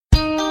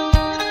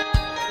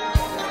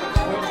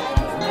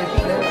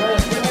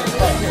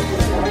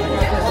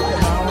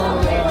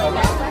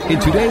In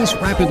today's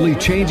rapidly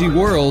changing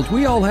world,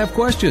 we all have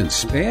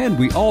questions, and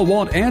we all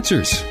want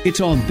answers.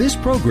 It's on this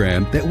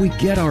program that we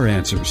get our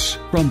answers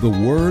from the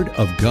Word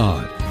of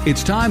God.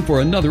 It's time for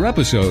another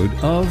episode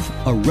of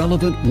A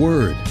Relevant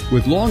Word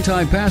with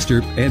longtime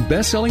pastor and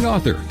best-selling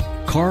author,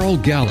 Carl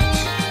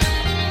Gallups.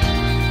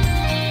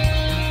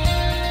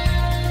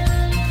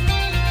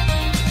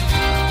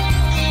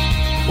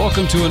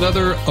 Welcome to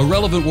another A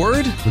Relevant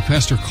Word with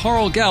Pastor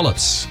Carl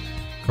Gallups.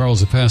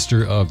 Carl's a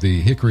pastor of the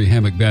Hickory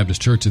Hammock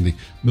Baptist Church in the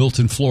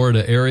Milton,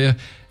 Florida area,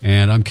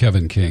 and I'm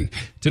Kevin King.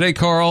 Today,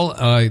 Carl,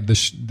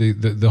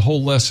 the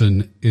whole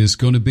lesson is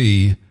going to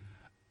be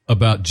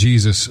about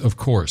Jesus, of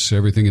course.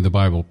 Everything in the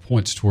Bible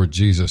points toward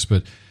Jesus,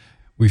 but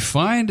we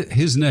find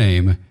his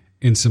name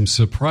in some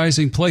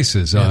surprising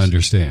places, yes. I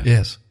understand.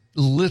 Yes,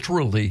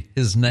 literally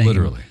his name.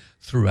 Literally.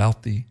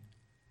 Throughout the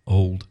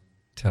Old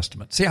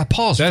Testament. See, I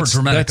paused for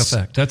dramatic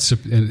effect.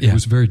 It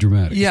was very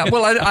dramatic. Yeah,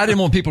 well, I didn't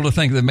want people to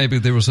think that maybe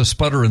there was a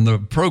sputter in the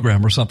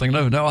program or something.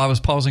 No, I was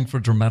pausing for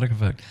dramatic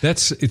effect.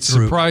 It's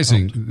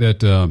surprising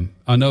that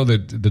I know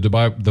that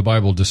the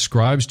Bible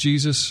describes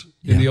Jesus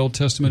in the Old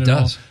Testament it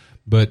and does. all,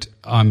 but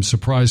I'm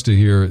surprised to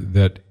hear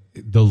that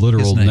the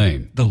literal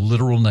name. The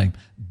literal name,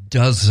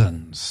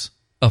 dozens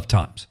of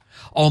times,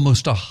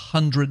 almost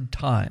 100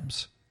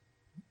 times.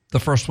 The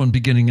first one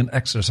beginning in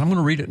Exodus. I'm going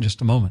to read it in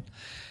just a moment.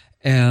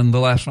 And the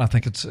last one, I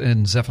think it's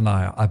in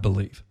Zephaniah, I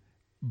believe.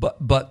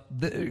 But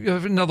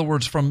in other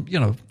words, from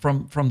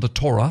the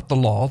Torah, the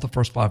law, the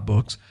first 5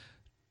 books,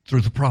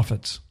 through the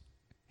prophets,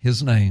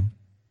 his name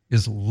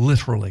is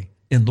literally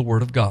in the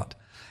Word of God.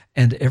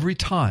 And every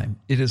time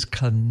it is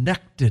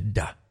connected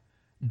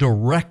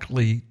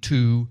directly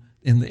to,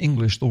 in the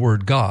English, the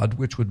word God,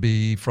 which would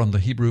be from the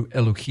Hebrew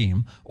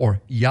Elohim,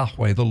 or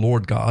Yahweh, the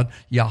Lord God,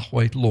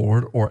 Yahweh,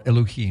 Lord, or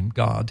Elohim,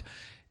 God,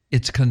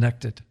 it's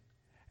connected.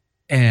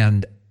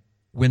 And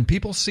when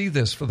people see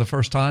this for the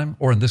first time,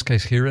 or in this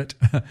case, hear it,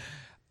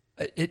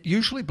 it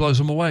usually blows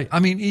them away. I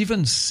mean,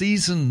 even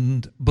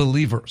seasoned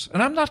believers,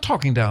 and I'm not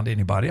talking down to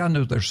anybody. I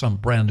know there's some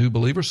brand new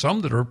believers, some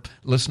that are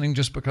listening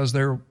just because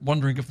they're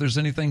wondering if there's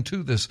anything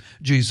to this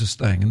Jesus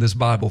thing and this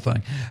Bible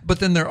thing. But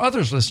then there are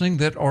others listening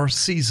that are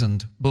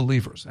seasoned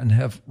believers and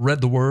have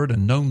read the Word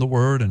and known the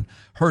Word and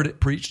heard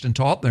it preached and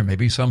taught. There may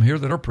be some here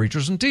that are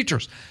preachers and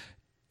teachers.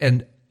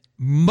 And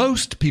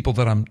most people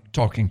that I'm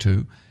talking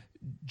to,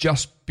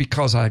 just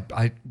because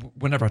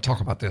whenever I talk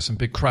about this in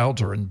big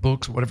crowds or in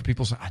books or whatever,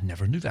 people say, I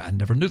never knew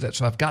that.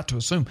 So I've got to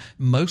assume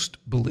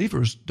most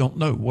believers don't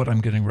know what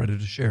I'm getting ready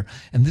to share.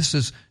 And this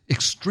is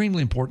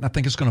extremely important. I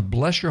think it's going to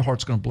bless your heart.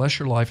 It's going to bless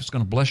your life. It's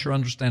going to bless your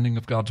understanding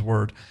of God's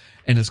Word.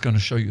 And it's going to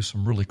show you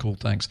some really cool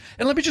things.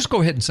 And let me just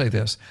go ahead and say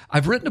this.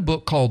 I've written a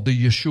book called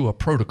The Yeshua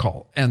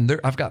Protocol, and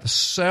I've got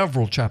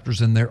several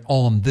chapters in there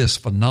on this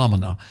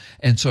phenomena.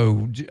 And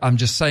so I'm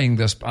just saying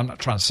this. I'm not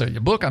trying to sell you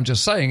a book. I'm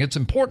just saying it's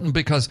important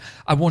because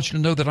I want you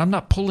to know that I'm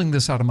not pulling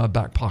this out of my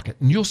back pocket.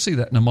 And you'll see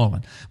that in a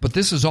moment. But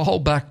this is all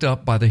backed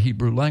up by the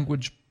Hebrew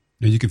language.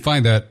 And you can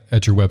find that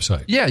at your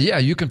website. Yeah.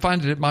 You can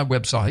find it at my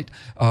website,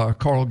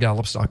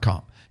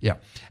 carlgallups.com. Yeah.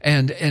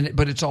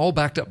 But it's all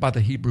backed up by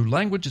the Hebrew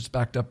language. It's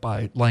backed up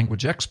by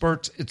language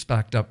experts. It's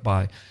backed up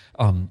by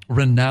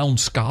renowned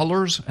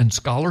scholars and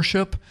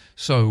scholarship.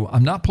 So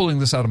I'm not pulling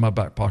this out of my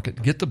back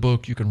pocket. Get the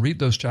book. You can read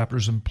those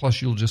chapters, and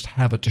plus you'll just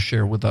have it to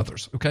share with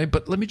others. Okay.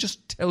 But let me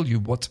just tell you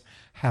what's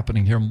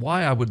happening here and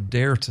why I would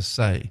dare to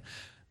say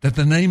that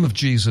the name of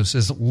Jesus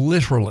is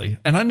literally,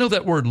 and I know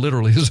that word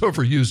literally is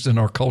overused in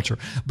our culture,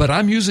 but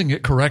I'm using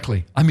it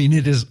correctly. I mean,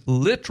 it is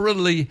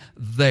literally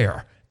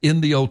there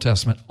in the Old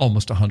Testament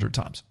almost 100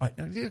 times.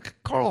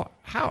 Carl,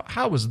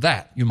 how is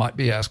that, you might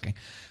be asking?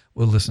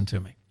 Well, listen to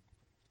me.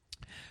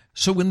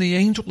 So when the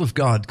angel of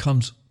God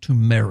comes to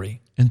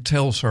Mary and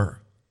tells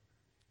her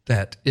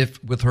that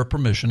if, with her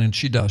permission, and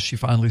she does, she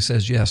finally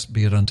says, yes,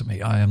 be it unto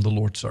me, I am the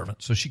Lord's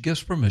servant. So she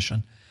gives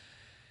permission.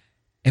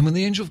 And when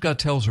the angel of God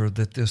tells her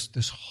that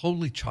this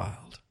holy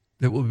child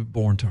that will be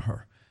born to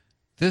her,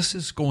 this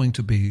is going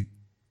to be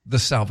the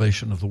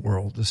salvation of the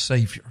world, the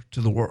Savior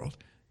to the world.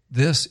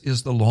 This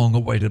is the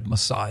long-awaited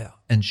Messiah,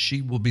 and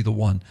she will be the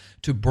one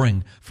to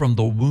bring from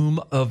the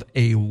womb of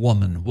a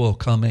woman will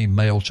come a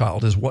male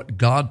child, is what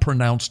God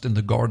pronounced in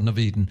the Garden of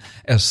Eden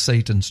as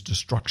Satan's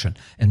destruction.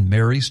 And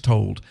Mary's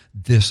told,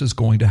 this is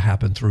going to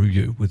happen through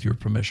you with your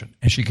permission.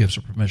 And she gives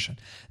her permission.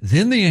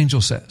 Then the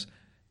angel says,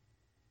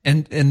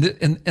 and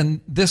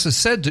this is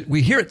said,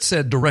 we hear it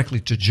said directly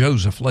to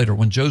Joseph later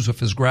when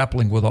Joseph is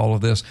grappling with all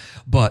of this,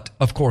 but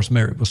of course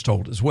Mary was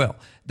told as well.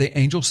 The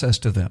angel says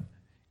to them,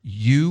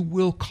 you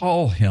will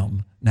call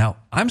him. Now,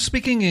 I'm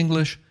speaking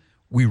English.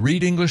 We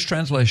read English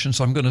translation,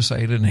 so I'm going to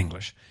say it in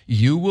English.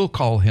 You will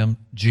call him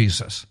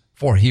Jesus,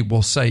 for he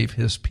will save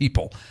his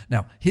people.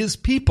 Now, his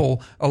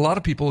people, a lot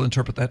of people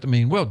interpret that to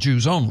mean, well,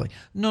 Jews only.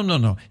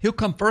 No. He'll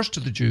come first to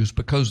the Jews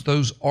because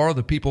those are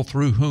the people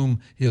through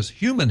whom his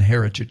human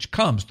heritage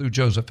comes, through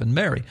Joseph and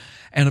Mary.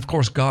 And of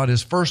course, God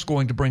is first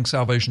going to bring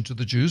salvation to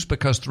the Jews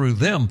because through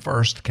them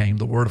first came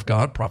the word of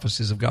God,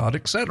 prophecies of God,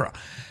 etc.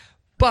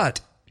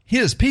 But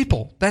his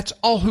people, that's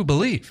all who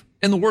believe.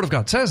 And the Word of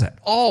God says that.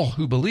 All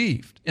who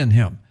believed in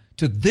him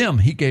To them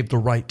he gave the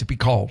right to be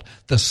called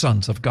the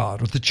sons of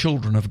God or the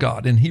children of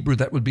God. In Hebrew,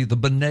 that would be the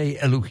B'nai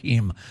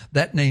Elohim.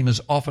 That name is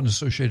often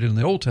associated in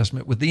the Old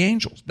Testament with the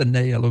angels,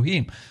 B'nai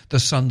Elohim, the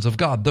sons of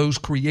God, those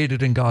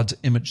created in God's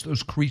image,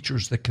 those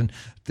creatures that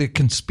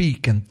can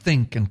speak and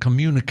think and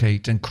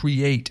communicate and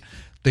create,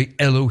 the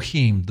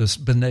Elohim, this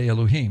B'nai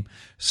Elohim.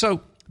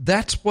 So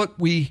that's what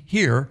we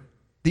hear.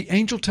 The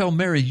angel tell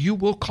Mary, you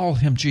will call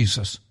him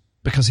Jesus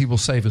because he will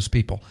save his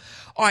people.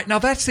 All right, now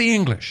that's the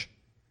English.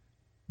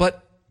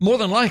 But more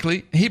than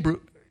likely,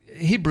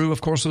 Hebrew,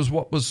 of course, was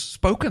what was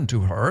spoken to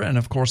her, and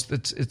of course,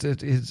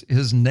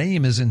 his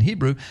name is in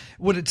Hebrew.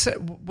 What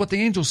the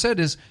angel said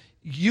is,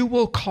 "You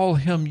will call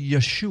him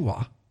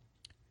Yeshua,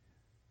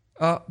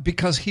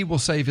 because he will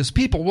save his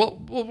people." Well,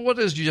 what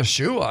does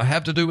Yeshua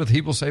have to do with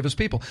he will save his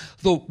people?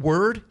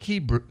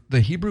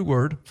 The Hebrew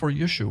word for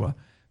Yeshua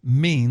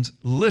means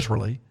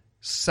literally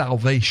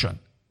salvation,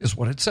 is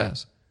what it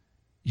says.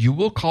 You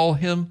will call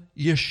him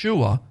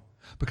Yeshua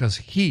because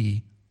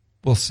he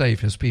will save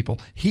his people.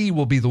 He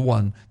will be the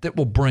one that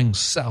will bring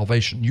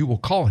salvation. You will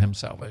call him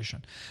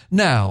salvation.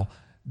 Now,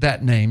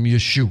 that name,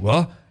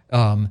 Yeshua,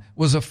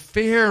 was a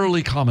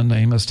fairly common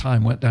name as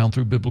time went down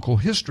through biblical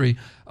history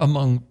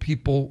among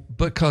people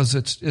because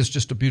it's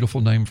just a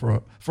beautiful name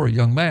for a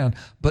young man.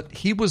 But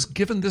he was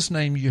given this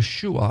name,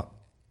 Yeshua,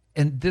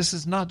 and this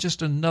is not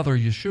just another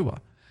Yeshua,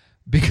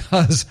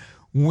 because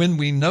when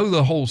we know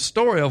the whole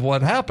story of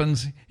what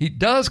happens, he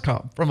does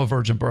come from a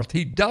virgin birth.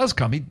 He does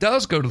come. He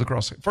does go to the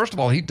cross. First of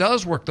all, he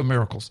does work the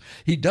miracles.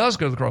 He does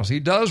go to the cross. He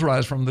does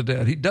rise from the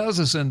dead. He does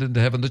ascend into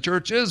heaven. The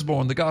church is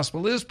born. The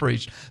gospel is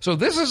preached. So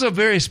this is a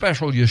very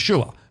special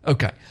Yeshua.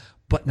 Okay,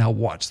 but now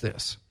watch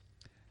this.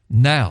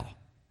 Now,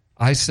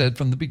 I said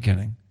from the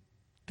beginning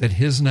that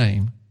his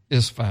name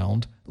is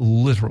found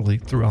literally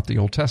throughout the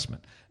Old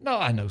Testament. Now,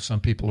 I know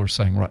some people are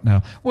saying right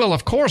now, well,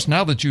 of course,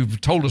 now that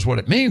you've told us what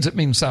it means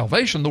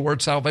salvation. The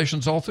word salvation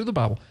is all through the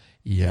Bible.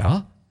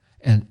 Yeah,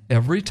 and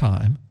every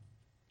time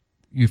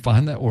you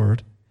find that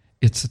word,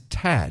 it's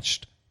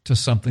attached to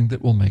something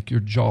that will make your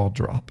jaw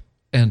drop.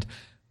 And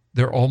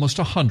there are almost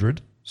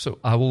 100, so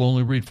I will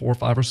only read 4,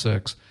 5, or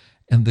 6.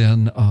 And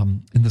then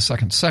in the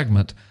second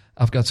segment,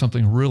 I've got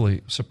something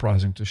really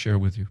surprising to share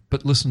with you.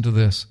 But listen to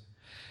this.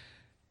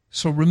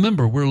 So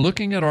remember, we're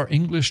looking at our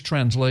English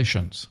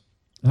translations.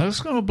 Now,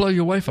 it's going to blow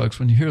you away, folks,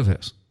 when you hear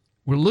this.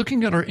 We're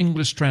looking at our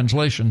English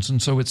translations,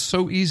 and so it's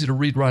so easy to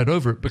read right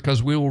over it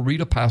because we will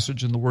read a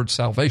passage and the word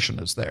salvation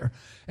is there.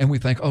 And we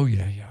think, oh,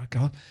 yeah,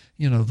 God,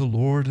 the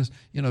Lord is,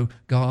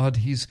 God,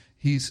 He's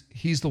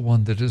the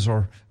one that is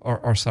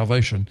our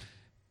salvation.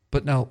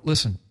 But now,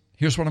 listen,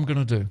 here's what I'm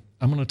going to do.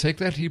 I'm going to take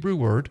that Hebrew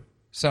word,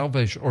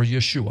 salvation, or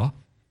Yeshua.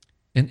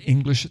 In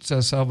English, it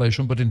says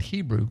salvation, but in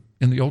Hebrew,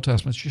 in the Old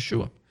Testament, it's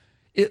Yeshua.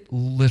 It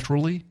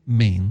literally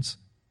means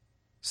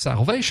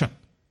salvation.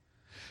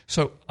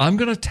 So I'm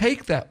going to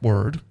take that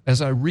word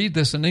as I read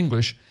this in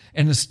English,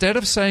 and instead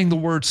of saying the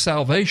word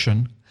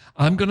salvation,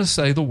 I'm going to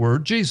say the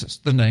word Jesus,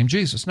 the name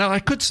Jesus. Now, I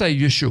could say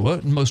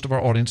Yeshua, and most of our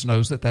audience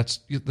knows that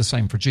that's the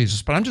same for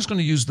Jesus, but I'm just going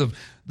to use the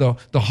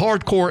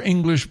hardcore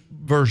English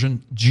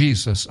version,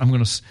 Jesus. I'm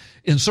going to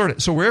insert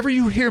it. So wherever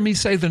you hear me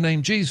say the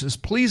name Jesus,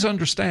 please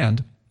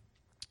understand,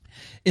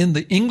 in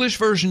the English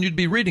version you'd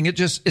be reading,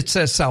 it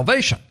says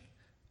salvation,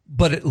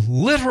 but it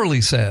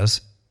literally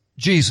says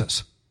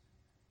Jesus.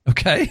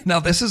 Okay,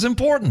 now this is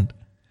important.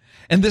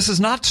 And this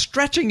is not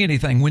stretching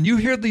anything. When you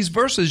hear these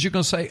verses, you're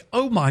going to say,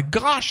 oh my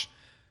gosh,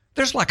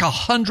 there's like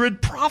 100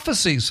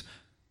 prophecies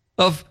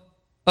of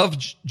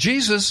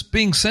Jesus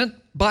being sent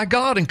by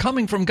God and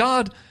coming from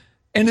God,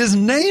 and his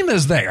name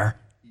is there.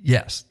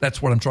 Yes,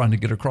 that's what I'm trying to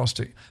get across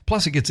to you.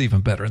 Plus, it gets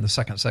even better in the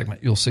second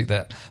segment. You'll see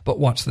that. But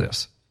watch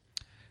this.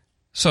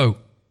 So,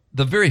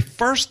 the very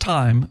first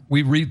time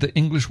we read the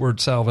English word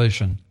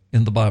salvation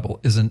in the Bible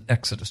is in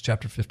Exodus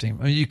chapter 15.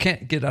 I mean, you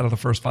can't get out of the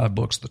first 5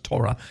 books, the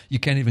Torah. You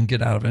can't even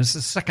get out of it. It's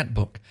the second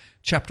book,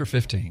 chapter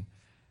 15.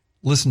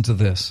 Listen to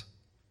this.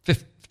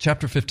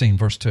 Chapter 15,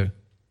 verse 2.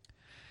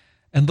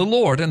 And the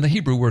Lord, and the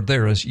Hebrew word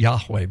there is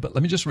Yahweh, but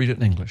let me just read it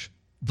in English.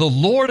 The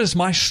Lord is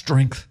my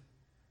strength,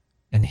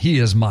 and he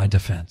is my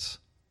defense.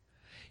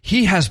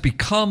 He has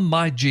become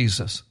my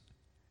Jesus.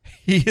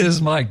 He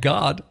is my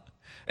God,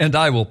 and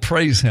I will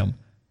praise him.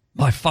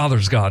 My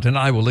Father's God, and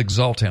I will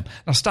exalt him.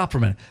 Now stop for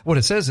a minute. What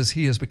it says is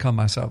he has become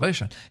my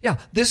salvation. Yeah,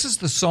 this is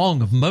the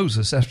song of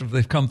Moses after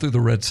they've come through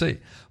the Red Sea.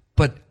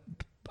 But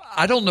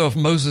I don't know if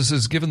Moses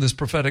is given this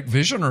prophetic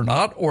vision or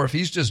not, or if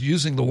he's just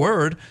using the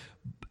word.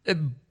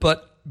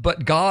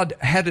 But God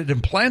had it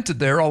implanted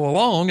there all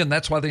along, and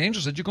that's why the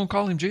angel said, you're going to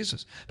call him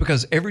Jesus.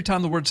 Because every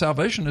time the word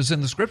salvation is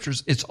in the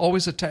scriptures, it's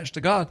always attached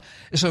to God.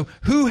 So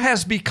who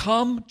has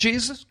become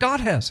Jesus? God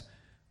has.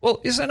 Well,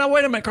 you say, now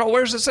wait a minute, Carl,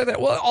 where does it say that?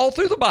 Well, all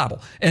through the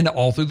Bible and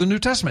all through the New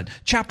Testament.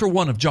 Chapter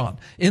 1 of John.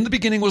 In the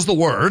beginning was the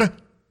Word.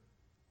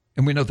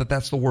 And we know that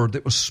that's the Word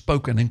that was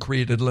spoken and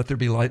created. Let there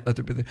be light, let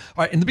there be light.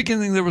 All right, in the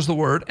beginning there was the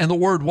Word, and the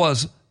Word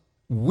was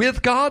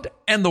with God,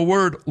 and the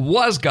Word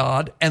was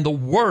God, and the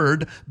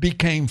Word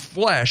became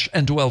flesh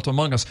and dwelt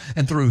among us.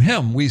 And through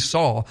him we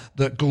saw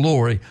the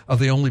glory of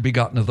the only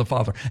begotten of the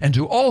Father. And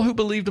to all who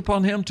believed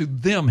upon him, to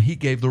them he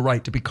gave the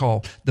right to be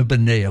called the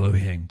B'nai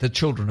Elohim, the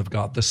children of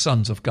God, the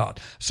sons of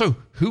God. So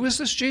who is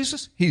this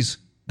Jesus? He's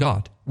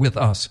God with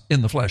us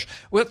in the flesh.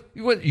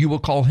 You will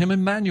call him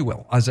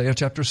Emmanuel. Isaiah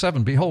chapter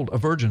 7, behold, a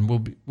virgin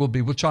will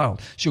be with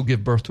child. She'll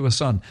give birth to a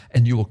son,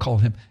 and you will call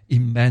him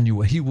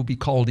Emmanuel. He will be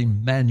called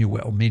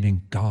Emmanuel,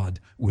 meaning God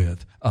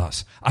with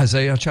us.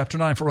 Isaiah chapter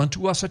 9, for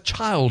unto us a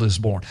child is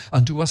born,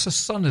 unto us a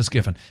son is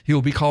given. He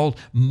will be called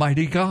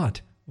Mighty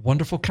God,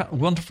 Wonderful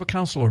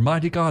Counselor,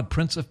 Mighty God,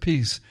 Prince of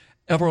Peace,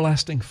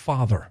 Everlasting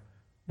Father.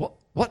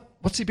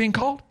 What's he being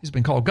called? He's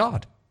being called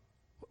God.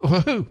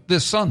 Who?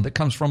 This son that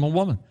comes from a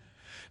woman.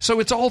 So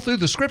it's all through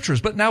the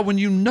scriptures. But now when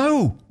you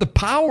know the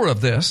power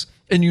of this,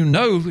 and you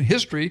know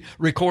history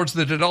records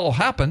that it all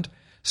happened,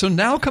 so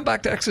now come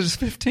back to Exodus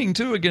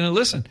 15:2 again and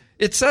listen.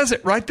 It says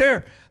it right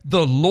there.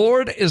 The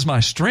Lord is my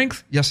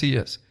strength. Yes, he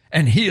is.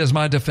 And he is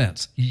my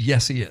defense.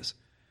 Yes, he is.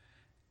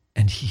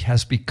 And he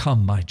has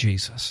become my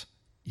Jesus.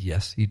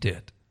 Yes, he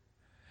did.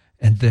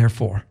 And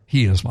therefore,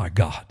 he is my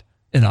God,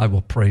 and I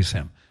will praise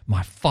him.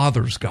 My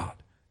Father's God,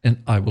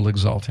 and I will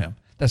exalt him.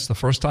 That's the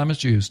first time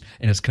it's used,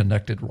 and it's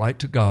connected right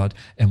to God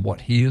and what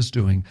he is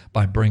doing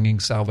by bringing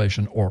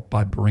salvation, or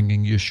by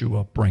bringing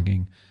Yeshua,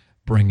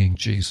 bringing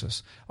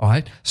Jesus. All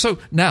right? So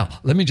now,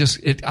 let me just,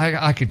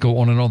 I could go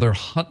on and on.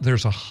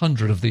 There's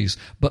 100 of these,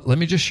 but let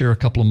me just share a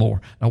couple more.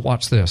 Now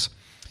watch this.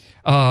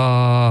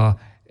 There's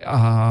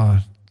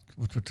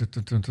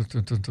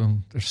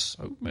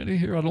so many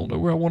here, I don't know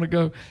where I want to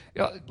go.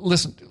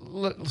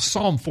 Listen,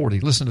 Psalm 40,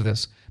 listen to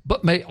this.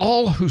 But may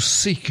all who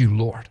seek you,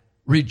 Lord,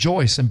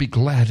 rejoice and be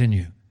glad in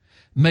you.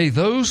 May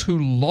those who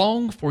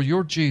long for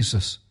your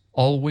Jesus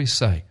always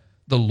say,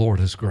 the Lord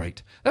is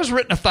great. That was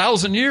written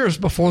 1,000 years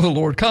before the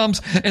Lord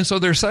comes. And so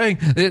they're saying,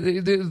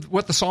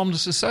 what the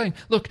psalmist is saying,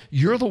 look,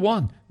 you're the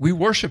one. We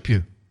worship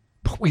you,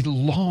 but we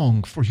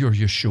long for your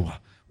Yeshua.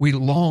 We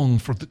long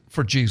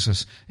for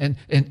Jesus. And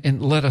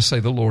let us say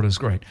the Lord is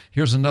great.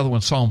 Here's another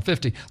one, Psalm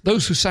 50.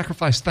 Those who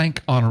sacrifice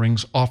thank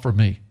honorings offer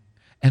me,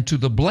 and to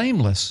the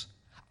blameless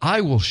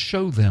I will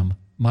show them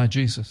my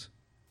Jesus.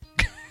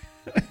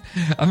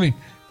 I mean,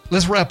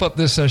 let's wrap up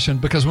this session,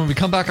 because when we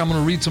come back, I'm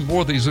going to read some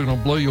more of these that are going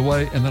to blow you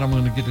away, and then I'm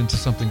going to get into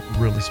something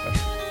really special.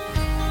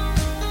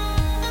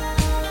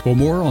 For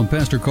more on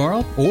Pastor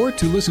Carl, or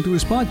to listen to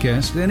his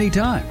podcast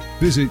anytime,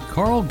 visit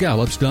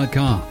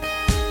carlgallops.com.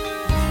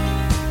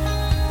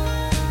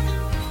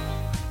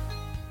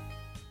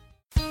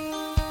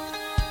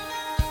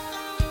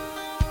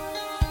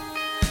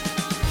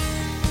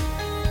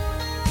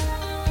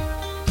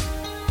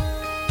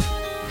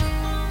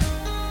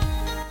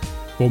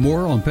 For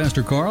more on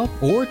Pastor Carl,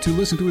 or to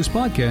listen to his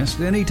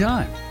podcast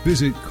anytime,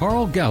 visit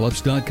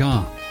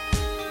carlgallops.com.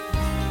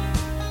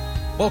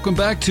 Welcome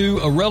back to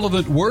A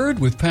Relevant Word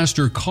with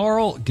Pastor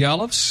Carl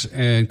Gallops.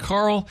 And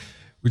Carl,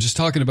 we're just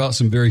talking about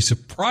some very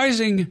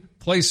surprising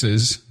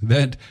places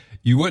that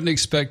you wouldn't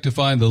expect to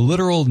find the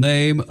literal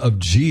name of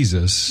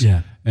Jesus.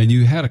 Yeah. And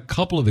you had a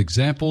couple of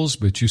examples,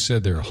 but you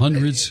said there are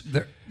hundreds.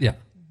 Yeah.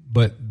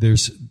 But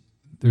there's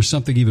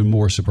something even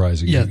more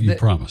surprising. You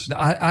promised.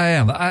 I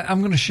am. I'm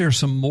going to share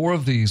some more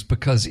of these,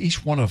 because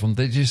each one of them,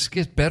 they just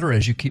get better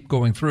as you keep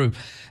going through.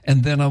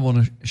 And then I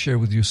want to share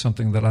with you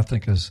something that I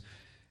think is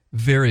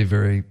very,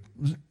 very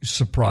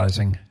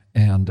surprising.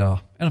 And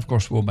of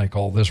course, we'll make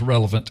all this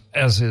relevant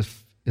as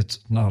if it's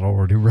not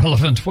already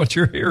relevant what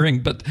you're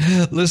hearing. But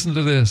listen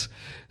to this.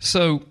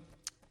 So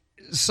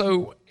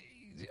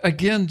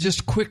again,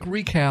 just quick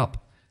recap.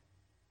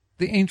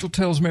 The angel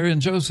tells Mary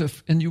and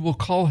Joseph, and you will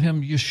call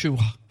him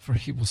Yeshua, for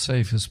he will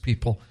save his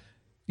people.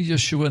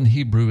 Yeshua in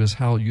Hebrew is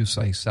how you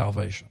say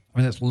salvation. I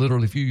mean, that's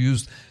literally, if you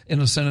used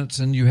in a sentence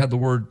and you had the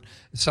word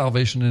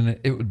salvation in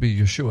it, it would be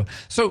Yeshua.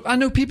 So I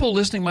know people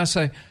listening might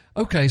say,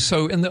 okay,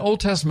 so in the Old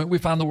Testament, we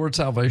find the word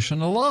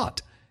salvation a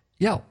lot.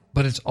 Yeah,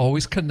 but it's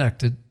always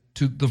connected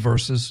to the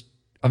verses,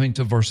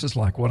 to verses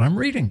like what I'm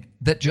reading,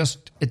 that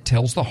it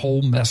tells the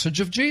whole message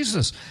of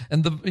Jesus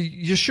and the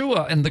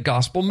Yeshua and the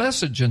gospel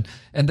message, and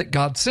that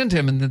God sent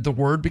him, and that the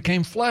word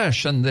became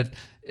flesh, and that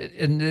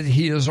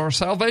he is our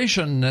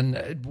salvation.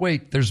 And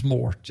wait, there's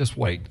more. Just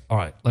wait. All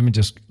right, let me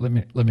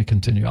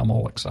continue. I'm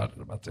all excited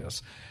about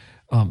this.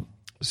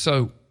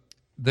 So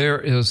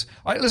there is,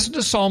 all right, listen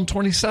to Psalm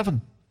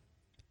 27,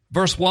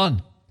 verse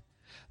 1.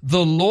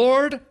 The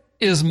Lord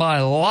is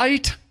my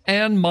light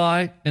and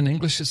in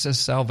English it says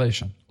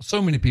salvation.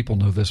 So many people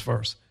know this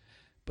verse,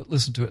 but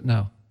listen to it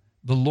now.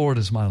 The Lord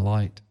is my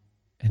light,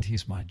 and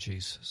he's my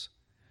Jesus.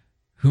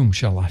 Whom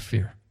shall I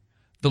fear?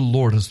 The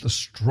Lord is the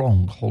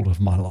stronghold of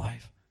my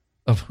life.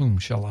 Of whom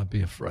shall I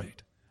be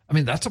afraid? I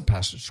mean, that's a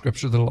passage of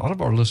Scripture that a lot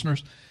of our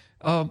listeners,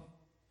 have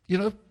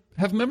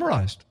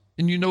memorized,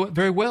 and you know it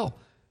very well.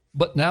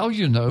 But now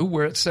you know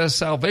where it says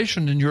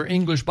salvation in your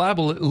English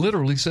Bible, it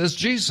literally says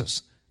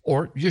Jesus,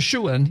 or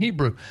Yeshua in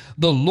Hebrew.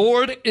 The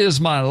Lord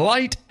is my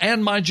light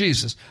and my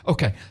Jesus.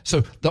 Okay,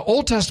 so the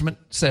Old Testament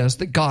says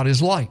that God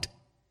is light.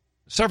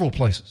 several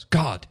places.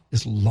 God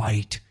is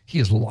light. He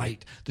is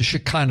light. The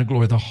Shekinah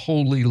glory, the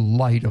holy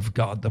light of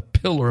God, the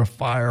pillar of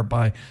fire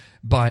by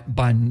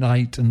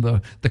night and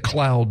the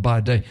cloud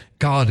by day.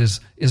 God is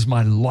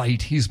my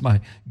light. He's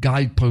my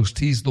guidepost.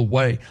 He's the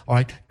way. All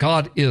right.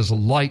 God is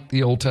light,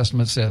 the Old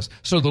Testament says.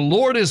 So the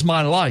Lord is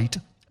my light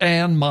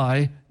and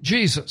my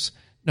Jesus.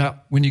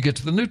 Now, when you get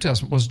to the New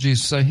Testament, what does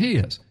Jesus say he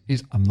is?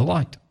 I'm the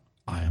light.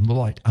 I am the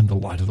light. I'm the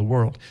light of the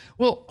world.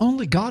 Well,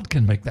 only God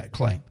can make that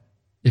claim.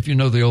 If you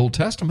know the Old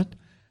Testament.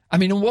 I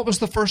mean, and what was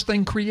the first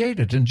thing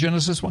created in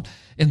Genesis 1?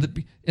 In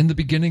the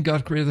beginning,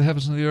 God created the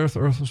heavens and the earth.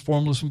 The earth was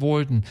formless and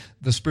void, and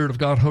the Spirit of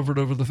God hovered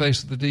over the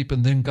face of the deep.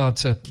 And then God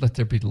said, let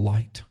there be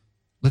light.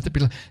 Let there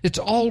be light. It's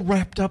all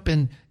wrapped up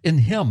in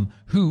him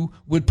who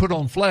would put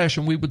on flesh,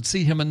 and we would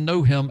see him and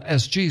know him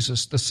as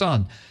Jesus, the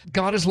Son.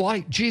 God is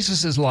light.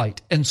 Jesus is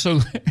light. And so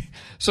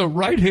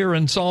right here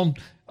in Psalm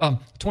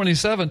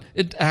 27,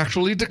 it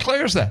actually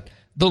declares that.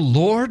 The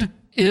Lord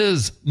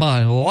is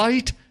my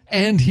light,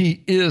 and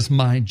he is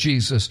my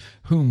Jesus.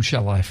 Whom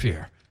shall I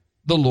fear?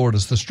 The Lord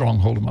is the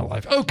stronghold of my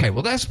life. Okay,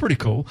 well, that's pretty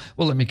cool.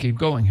 Well, let me keep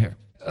going here.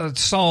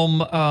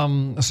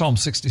 Psalm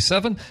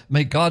 67,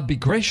 may God be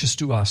gracious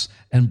to us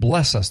and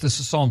bless us.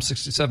 This is Psalm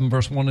 67,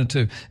 verse 1 and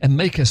 2. And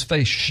make his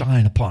face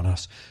shine upon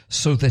us,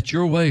 so that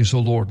your ways, O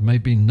Lord, may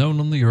be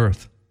known on the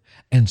earth,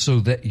 and so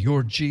that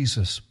your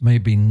Jesus may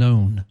be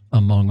known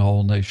among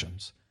all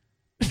nations.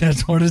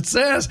 That's what it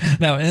says.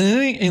 Now,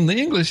 in the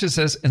English, it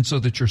says, and so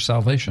that your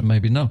salvation may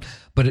be known.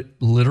 But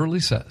it literally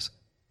says,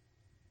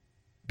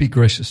 be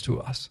gracious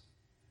to us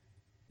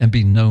and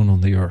be known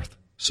on the earth,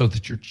 so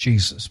that your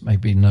Jesus may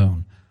be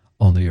known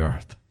on the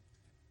earth.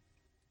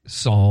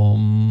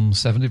 Psalm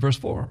 70, verse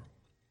 4.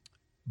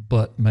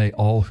 But may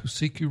all who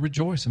seek you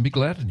rejoice and be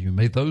glad in you.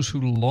 May those who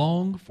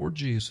long for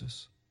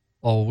Jesus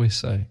always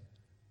say,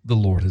 the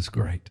Lord is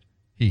great.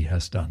 He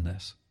has done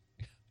this.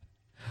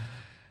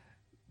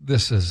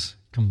 This is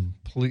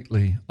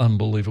completely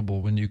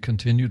unbelievable when you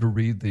continue to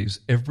read these.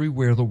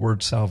 Everywhere the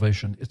word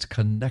salvation, it's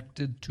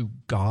connected to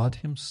God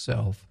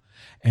himself,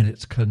 and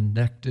it's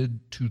connected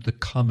to the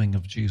coming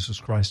of Jesus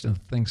Christ and the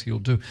things he'll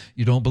do.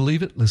 You don't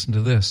believe it? Listen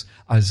to this.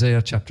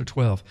 Isaiah chapter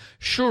 12.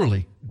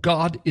 Surely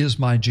God is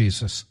my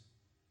Jesus.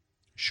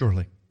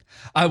 Surely.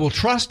 I will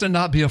trust and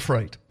not be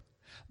afraid.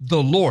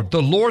 The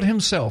Lord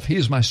himself, he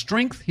is my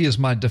strength, he is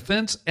my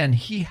defense, and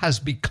he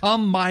has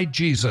become my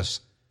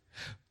Jesus.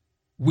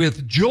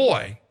 With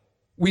joy,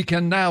 we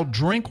can now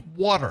drink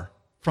water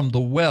from the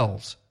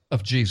wells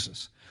of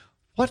Jesus.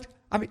 What?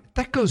 I mean,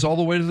 that goes all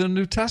the way to the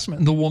New Testament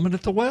and the woman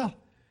at the well.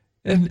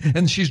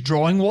 And she's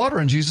drawing water,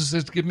 and Jesus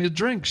says, give me a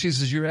drink. She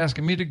says, you're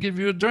asking me to give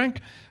you a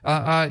drink?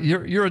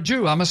 You're a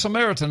Jew. I'm a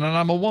Samaritan, and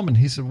I'm a woman.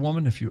 He said,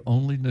 woman, if you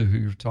only knew who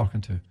you're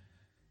talking to,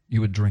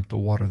 you would drink the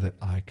water that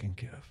I can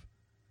give,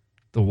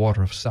 the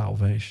water of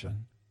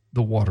salvation,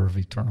 the water of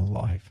eternal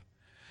life.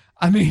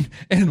 I mean,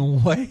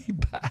 and way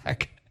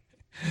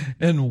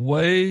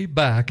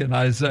back in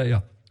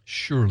Isaiah,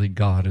 surely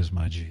God is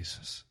my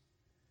Jesus.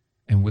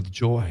 And with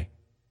joy,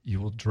 you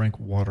will drink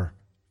water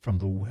from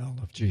the well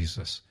of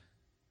Jesus.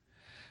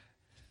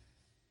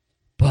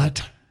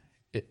 But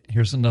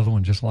here's another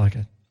one just like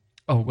it.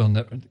 Oh, well,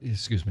 no,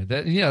 excuse me.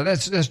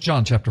 That's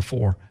John chapter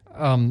 4.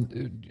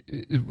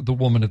 The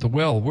woman at the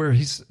well, where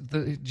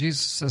Jesus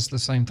says the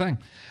same thing.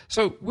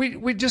 So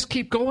we just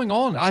keep going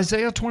on.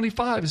 Isaiah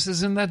 25, it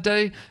says, in that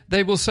day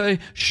they will say,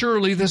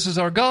 surely this is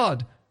our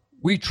God.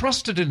 We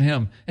trusted in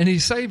him, and he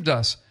saved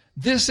us.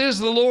 This is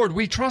the Lord.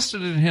 We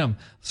trusted in him.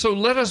 So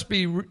let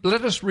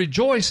us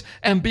rejoice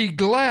and be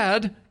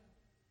glad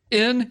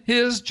in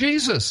his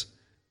Jesus.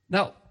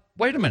 Now,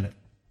 wait a minute.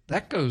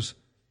 That goes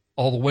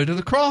all the way to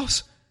the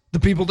cross. The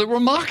people that were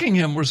mocking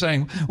him were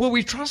saying, well,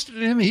 we trusted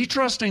in him. He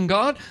trusts in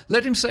God.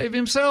 Let him save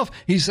himself.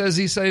 He says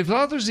he saves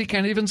others. He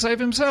can't even save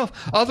himself.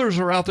 Others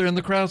are out there in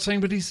the crowd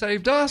saying, but he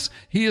saved us.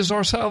 He is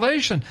our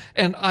salvation.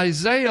 And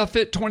Isaiah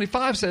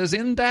 25 says,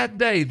 in that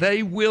day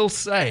they will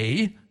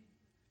say,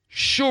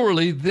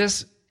 surely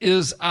this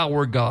is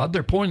our God.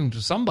 They're pointing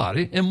to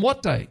somebody. In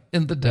what day?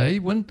 In the day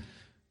when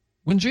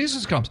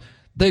Jesus comes.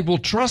 They will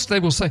trust. They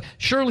will say,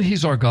 surely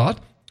he's our God.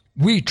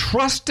 We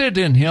trusted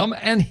in him,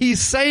 and he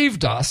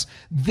saved us.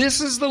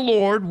 This is the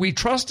Lord. We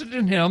trusted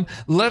in him.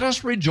 Let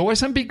us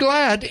rejoice and be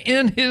glad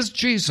in his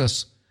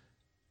Jesus.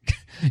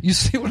 You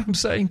see what I'm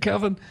saying,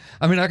 Kevin?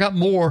 I mean, I got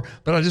more,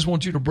 but I just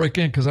want you to break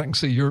in because I can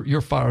see you're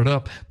fired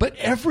up. But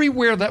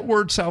everywhere that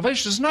word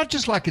salvation is not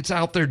just like it's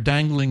out there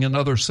dangling in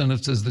other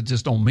sentences that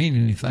just don't mean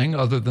anything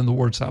other than the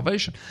word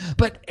salvation,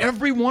 but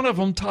every one of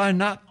them tie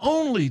not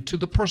only to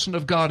the person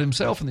of God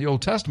himself in the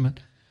Old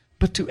Testament,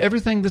 but to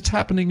everything that's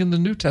happening in the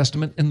New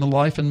Testament in the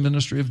life and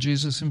ministry of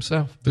Jesus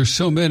himself. There's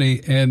so many,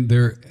 and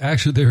they're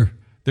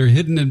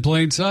hidden in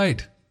plain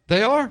sight.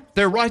 They are.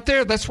 They're right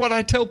there. That's what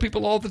I tell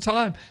people all the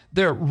time.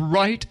 They're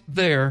right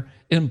there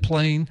in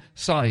plain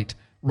sight,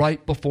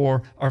 right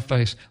before our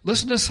face.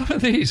 Listen to some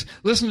of these.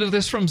 Listen to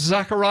this from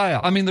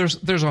Zechariah. I mean,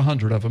 there's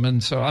 100 of them,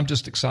 and so I'm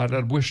just excited.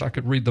 I wish I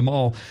could read them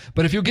all.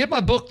 But if you get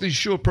my book, The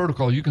Yeshua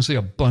Protocol, you can see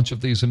a bunch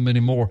of these and many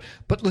more.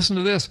 But listen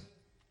to this.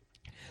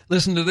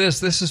 Listen to this.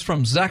 This is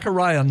from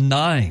Zechariah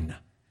 9.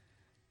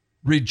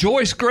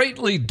 Rejoice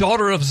greatly,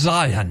 daughter of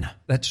Zion.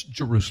 That's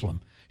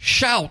Jerusalem.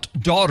 Shout,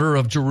 daughter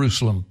of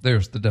Jerusalem.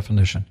 There's the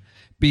definition.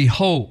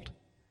 Behold,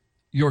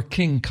 your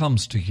king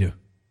comes to you.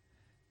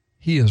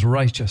 He is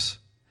righteous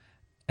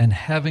and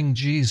having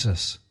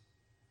Jesus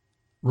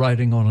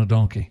riding on a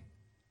donkey,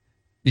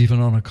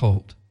 even on a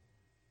colt,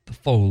 the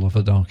foal of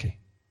a donkey.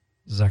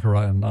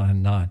 Zechariah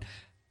 9:9.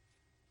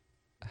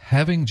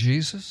 Having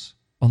Jesus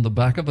on the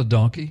back of a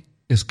donkey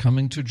is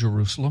coming to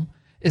Jerusalem.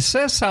 It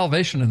says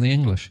salvation in the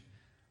English,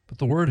 but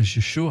the word is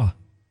Yeshua,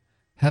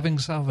 having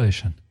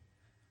salvation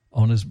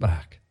on his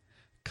back,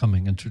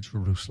 coming into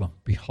Jerusalem.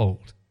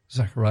 Behold,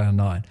 Zechariah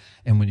 9.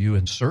 And when you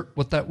insert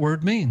what that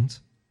word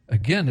means,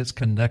 again, it's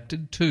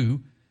connected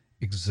to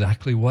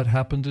exactly what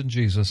happened in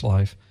Jesus'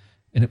 life,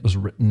 and it was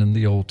written in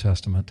the Old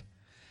Testament.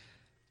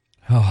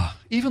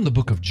 Even the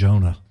book of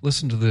Jonah.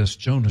 Listen to this,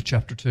 Jonah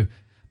chapter 2.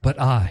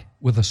 But I,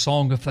 with a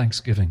song of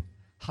thanksgiving,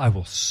 I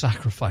will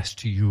sacrifice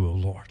to you, O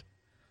Lord.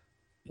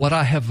 What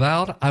I have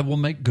vowed, I will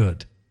make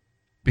good,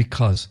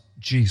 because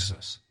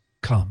Jesus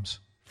comes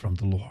from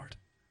the Lord.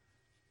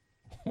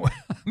 I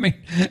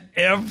mean,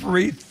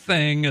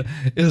 everything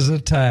is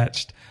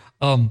attached.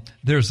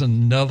 There's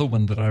another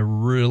one that I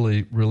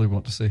really, really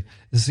want to see.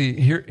 See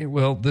here.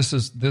 Well, this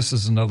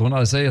is another one.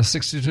 Isaiah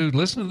 62.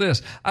 Listen to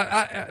this,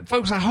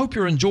 folks. I hope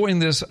you're enjoying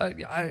this.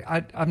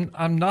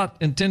 I'm not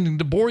intending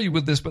to bore you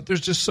with this, but there's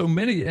just so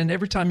many, and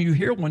every time you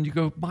hear one, you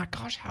go, "My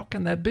gosh, how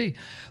can that be?"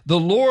 The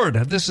Lord.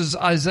 This is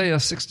Isaiah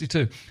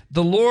 62.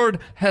 The Lord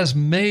has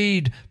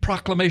made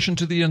proclamation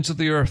to the ends of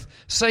the earth.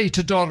 Say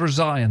to daughter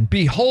Zion,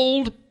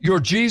 behold,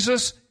 your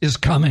Jesus is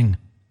coming.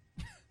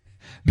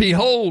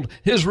 Behold,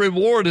 his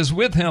reward is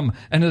with him,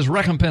 and his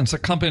recompense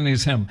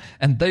accompanies him,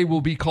 and they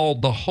will be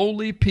called the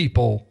holy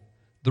people,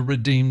 the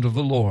redeemed of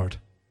the Lord.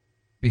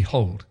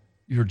 Behold,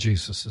 your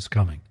Jesus is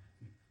coming.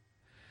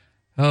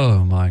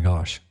 Oh my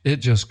gosh, it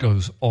just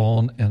goes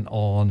on and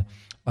on.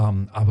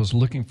 I was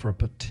looking for a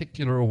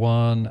particular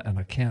one, and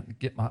I can't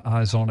get my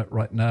eyes on it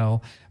right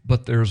now,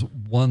 but there's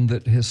one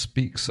that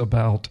speaks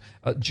about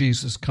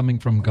Jesus coming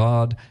from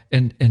God,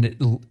 and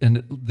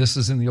this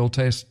is in the Old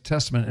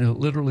Testament, and it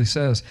literally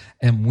says,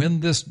 and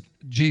when this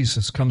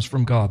Jesus comes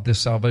from God, this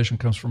salvation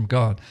comes from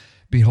God,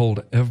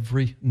 behold,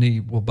 every knee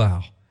will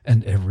bow,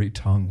 and every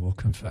tongue will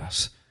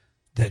confess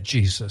that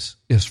Jesus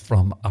is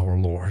from our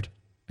Lord.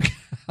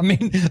 I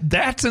mean,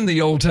 that's in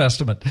the Old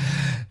Testament.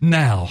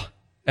 Now,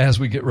 as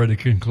we get ready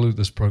to conclude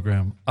this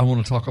program, I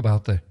want to talk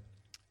about the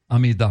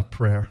Amidah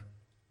prayer.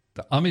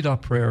 The Amidah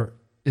prayer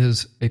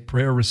is a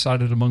prayer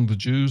recited among the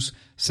Jews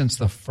since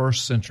the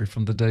first century,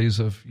 from the days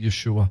of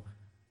Yeshua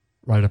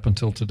right up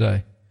until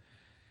today.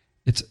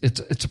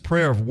 It's a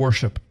prayer of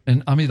worship,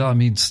 and Amidah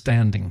means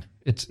standing.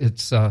 It's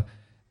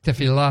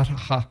Tefillat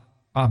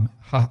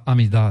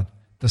ha-Amidah.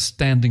 The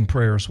standing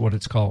prayer is what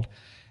it's called.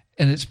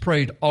 And it's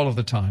prayed all of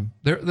the time.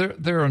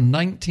 There are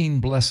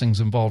 19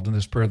 blessings involved in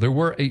this prayer. There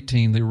were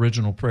 18, the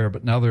original prayer,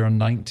 but now there are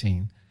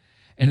 19.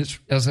 And it's,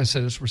 as I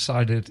said, it's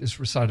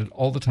recited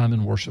all the time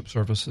in worship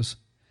services.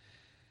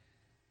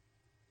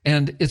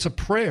 And it's a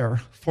prayer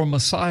for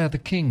Messiah the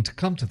King to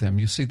come to them.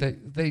 You see,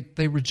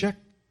 they reject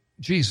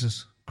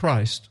Jesus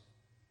Christ.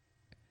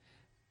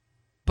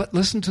 But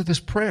listen to this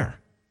prayer.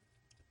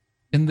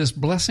 In this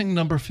blessing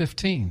number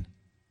 15,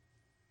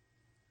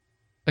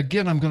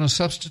 again, I'm going to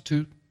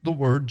substitute the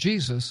word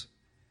Jesus,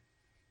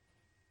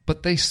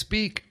 but they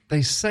say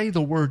the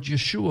word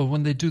Yeshua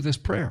when they do this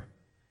prayer.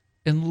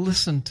 And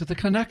listen to the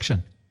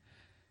connection.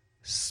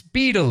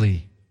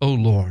 Speedily, O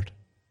Lord,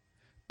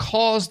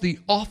 cause the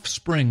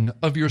offspring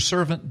of your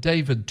servant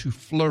David to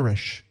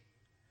flourish,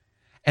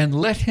 and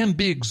let him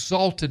be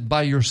exalted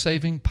by your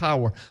saving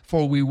power,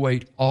 for we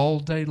wait all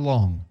day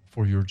long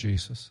for your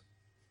Jesus.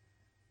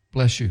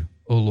 Bless you,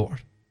 O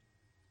Lord,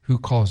 who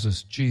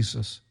causes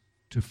Jesus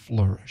to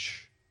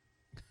flourish.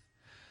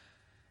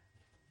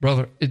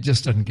 Brother, it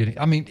just doesn't get it.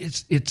 I mean,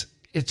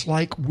 it's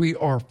like we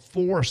are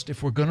forced,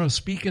 if we're going to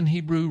speak in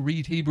Hebrew,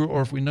 read Hebrew,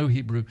 or if we know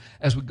Hebrew,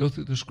 as we go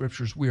through the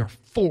Scriptures, we are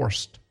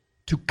forced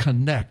to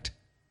connect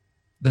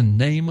the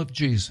name of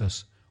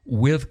Jesus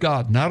with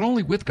God, not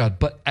only with God,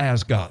 but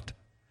as God,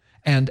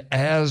 and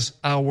as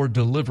our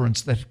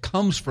deliverance that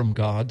comes from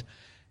God,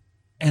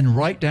 and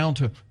right down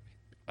to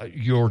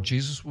your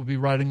Jesus will be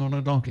riding on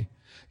a donkey.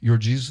 Your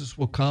Jesus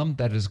will come,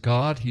 that is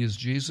God, he is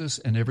Jesus,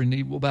 and every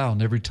knee will bow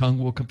and every tongue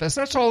will confess.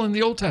 That's all in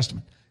the Old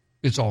Testament.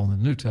 It's all in the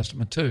New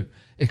Testament too,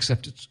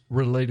 except it's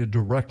related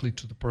directly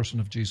to the person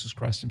of Jesus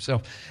Christ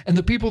himself. And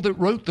the people that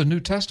wrote the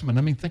New Testament,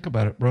 I mean, think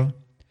about it, bro.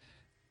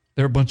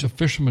 They're a bunch of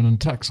fishermen and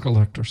tax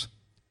collectors.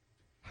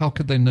 How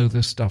could they know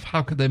this stuff?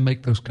 How could they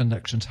make those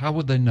connections? How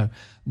would they know?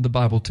 The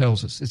Bible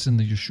tells us, it's in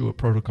the Yeshua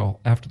protocol.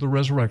 After the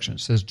resurrection,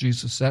 it says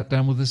Jesus sat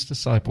down with his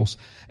disciples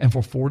and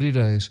for 40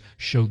 days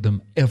showed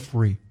them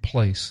every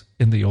place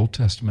in the Old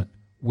Testament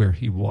where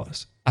he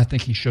was. I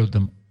think he showed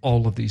them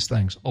all of these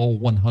things, all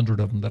 100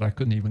 of them that I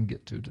couldn't even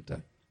get to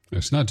today.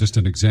 It's not just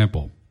an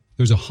example.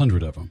 There's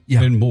 100 of them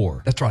and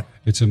more. That's right.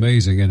 It's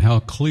amazing, and how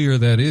clear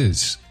that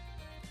is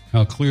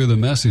How clear the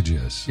message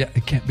is. Yeah,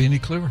 it can't be any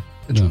clearer.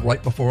 It's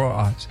right before our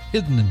eyes,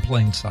 hidden in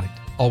plain sight,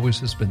 always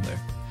has been there.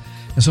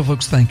 And so,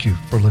 folks, thank you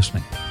for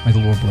listening. May the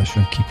Lord bless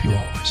you and keep you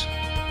always.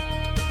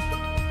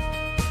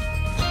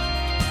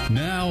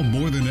 Now,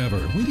 more than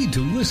ever, we need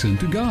to listen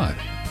to God.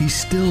 He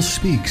still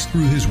speaks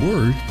through His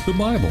Word, the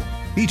Bible.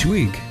 Each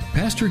week,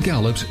 Pastor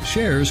Gallups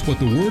shares what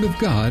the Word of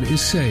God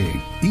is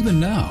saying. Even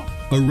now,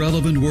 a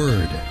relevant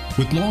word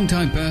with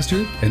longtime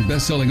pastor and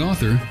best-selling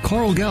author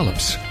Carl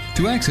Gallups.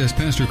 To access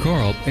Pastor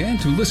Carl and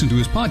to listen to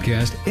his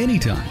podcast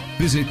anytime,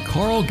 visit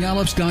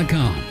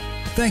carlgallups.com.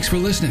 Thanks for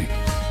listening.